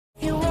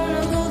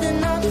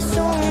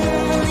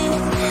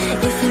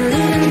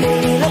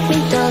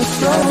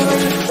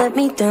let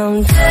me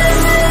down.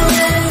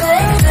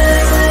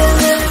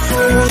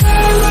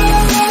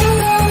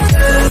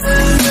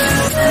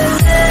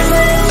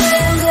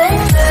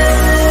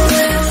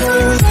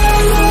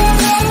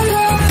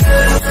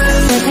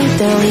 Let me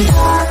down.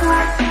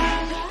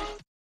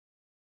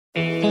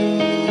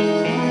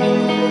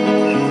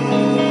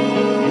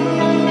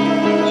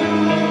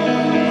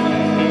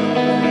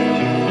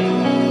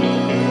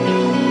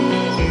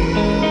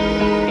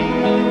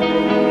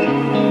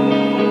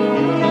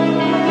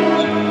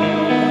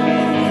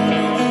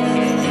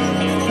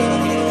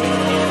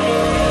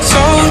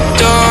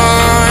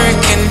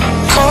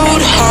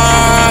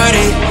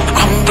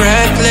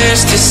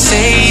 To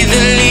say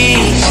the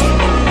least,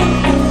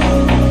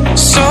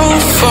 so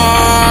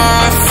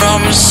far from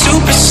a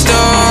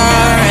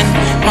superstar, and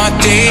my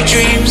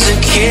daydreams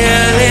are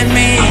killing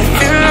me.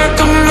 Feel like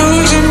I'm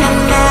losing my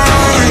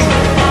mind.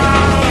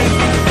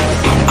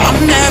 I'm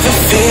never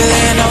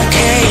feeling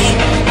okay.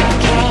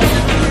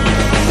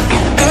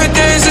 Good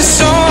days are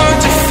so hard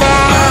to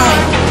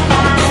find.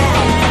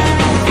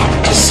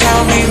 Just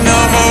help me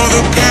numb all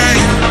the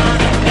pain.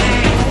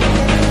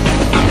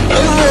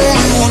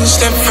 One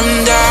step from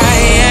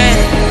dying,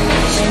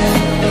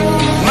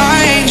 my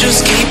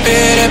angels keep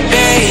it at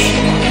bay.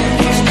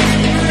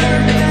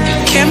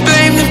 Can't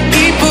blame the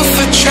people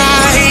for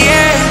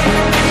trying.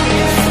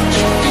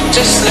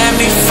 Just let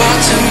me fall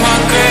to my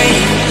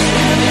grave.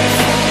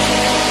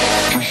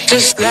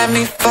 Just let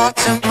me fall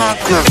to my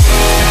grave.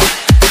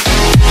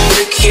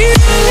 To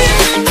kill it.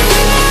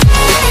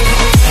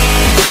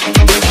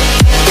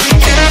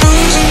 Get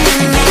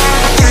losing my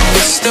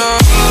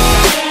stuff.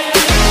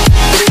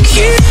 To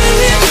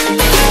kill it.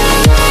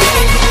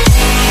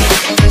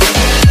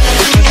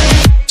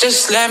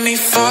 Just let me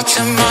fall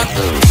to my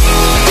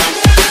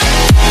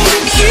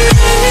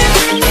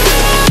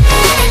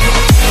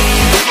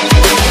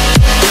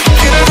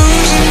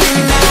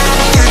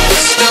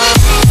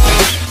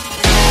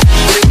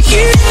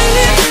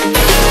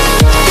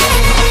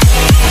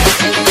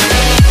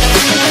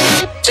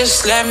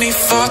Just let me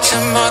fall to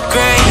my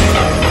grave.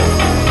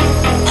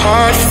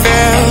 Heart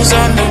fails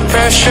under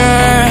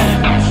pressure.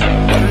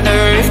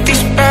 Wonder if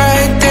these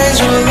bad days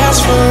will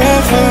last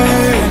forever.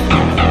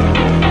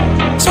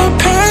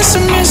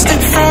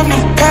 Pessimistic from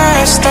the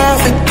past, all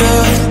the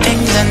good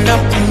things end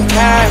up in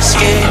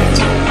caskets.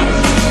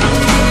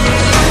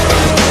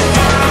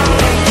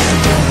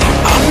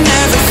 I'm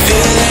never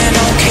feeling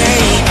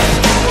okay.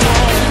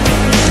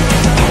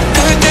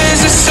 Good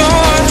days are so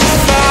hard to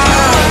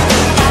find.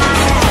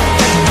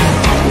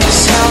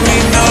 Just help me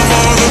numb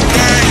all the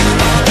pain.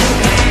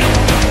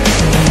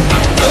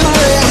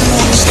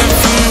 One step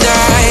from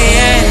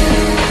dying,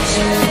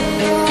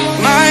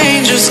 my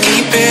angels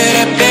keep it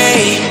at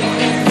bay.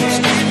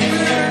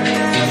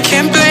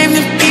 Can't blame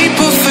the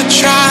people for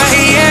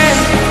trying.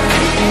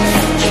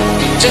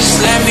 Just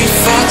let me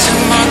fall to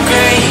my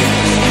grave.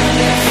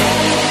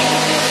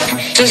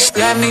 Just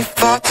let me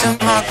fall to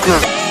my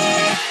grave.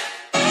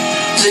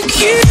 To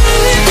kill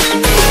it.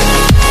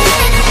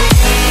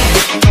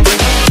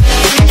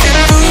 Get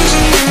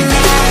losing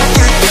my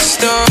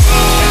stuff.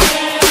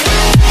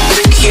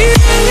 To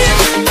kill it.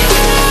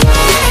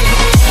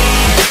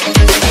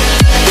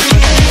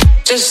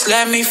 Just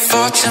let me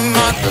fall to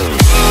my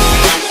grave.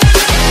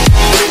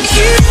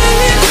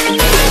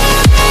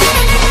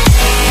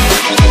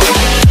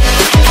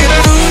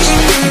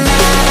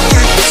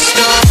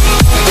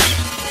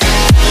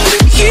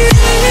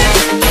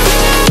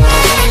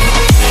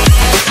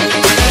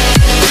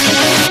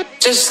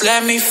 Just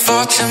let me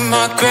fall to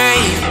my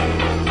grave.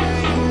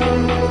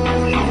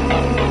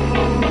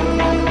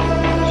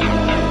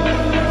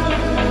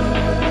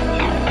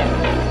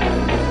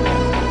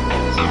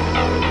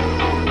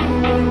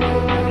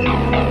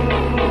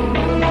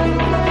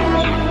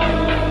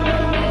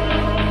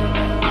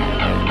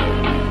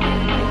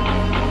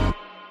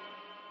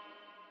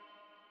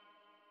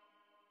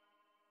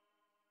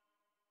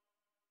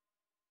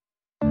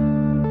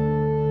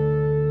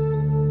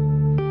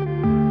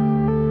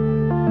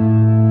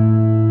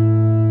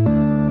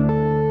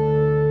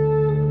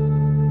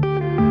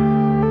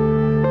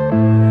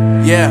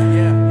 Yeah.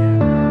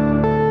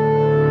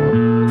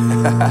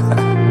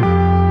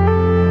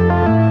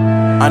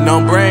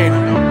 Unknown Brain,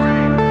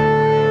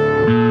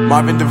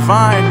 Marvin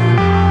Divine.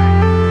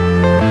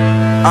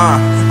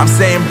 I'm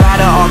saying bye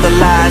to all the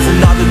lies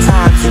and all the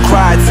times you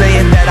cried,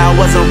 saying that I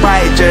wasn't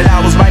right, yet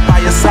I was right by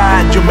your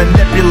side. You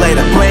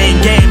manipulator,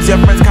 playing games, your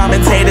friends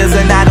commentators,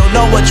 and I don't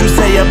know what you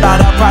say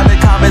about our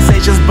private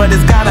conversations, but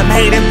it's got them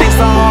hating. Thanks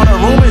to all the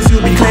rumors you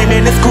be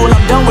claiming, it's cool,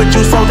 I'm done with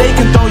you, so they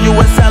can throw you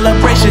a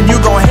celebration.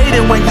 You gon' hate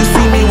it when you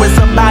see me with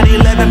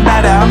somebody living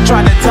better. I'm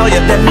trying to tell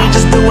you that me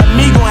just doing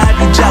me gon' have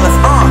you jealous.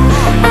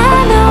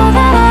 I know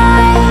that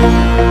I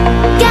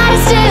gotta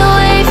stay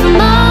away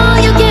from all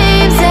your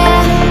games,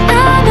 yeah.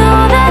 I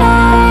know that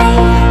I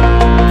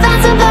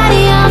found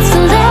somebody else to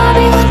love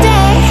me one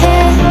day,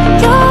 yeah.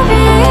 You'll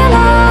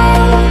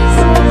realize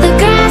the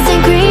grass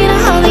ain't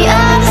greener on the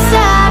other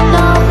side,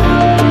 no.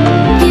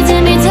 You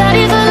did me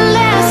dirty for the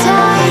last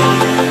time,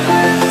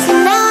 so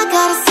now I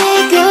gotta say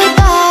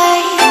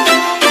goodbye.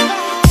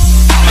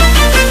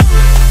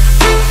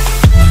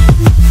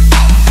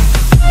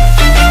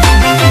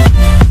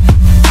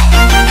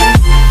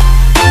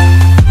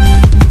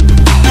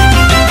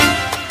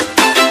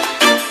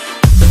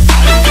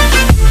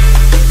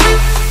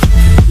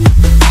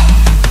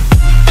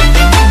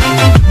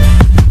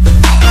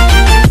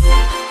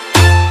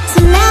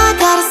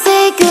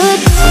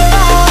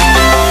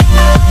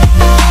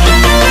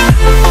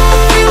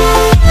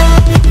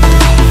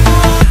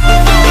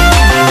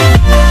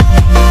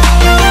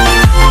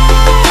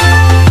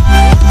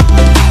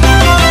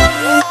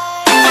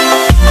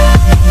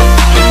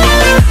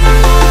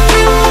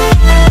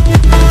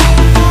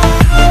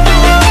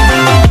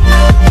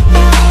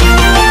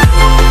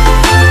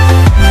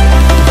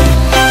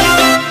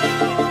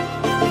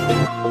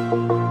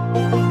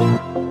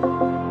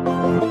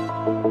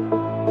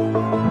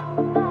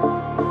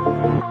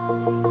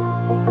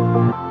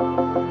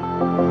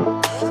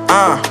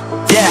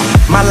 Yeah,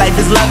 my life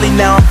is lovely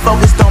now, I'm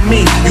focused on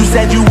me. You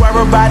said you were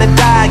about to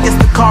die, I guess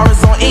the car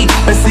is on E.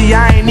 But see,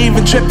 I ain't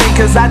even tripping,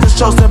 cause I just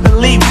chose to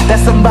believe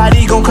that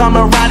somebody gon' come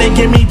around and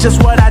give me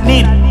just what I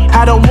need.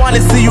 I don't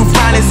wanna see you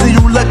finally, see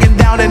you